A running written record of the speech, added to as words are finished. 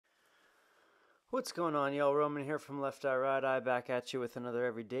What's going on, y'all? Roman here from Left Eye Right Eye, back at you with another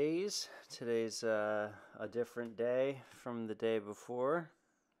Everydays. Today's a different day from the day before,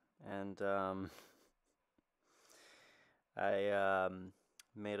 and I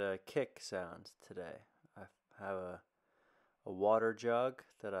made a kick sound today. I have a water jug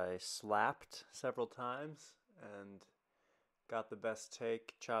that I slapped several times and got the best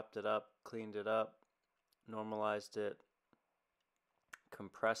take, chopped it up, cleaned it up, normalized it,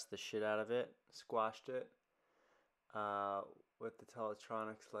 compressed the shit out of it, squashed it uh, with the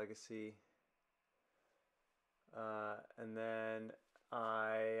Teletronics Legacy. And then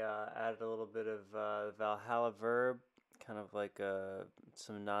I added a little bit of Valhalla Verb, kind of like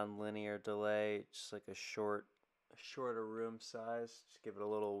some non-linear delay, just like a shorter room size. Just give it a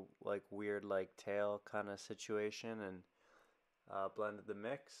little like weird like tail kind of situation, and blended the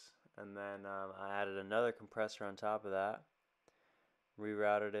mix. And then I added another compressor on top of that.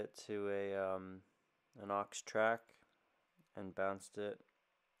 Rerouted it to an aux track and bounced it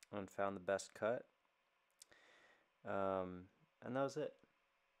and found the best cut. And that was it.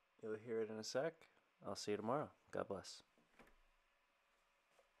 You'll hear it in a sec. I'll see you tomorrow. God bless.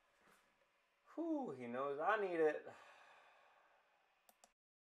 Whew, he knows I need it.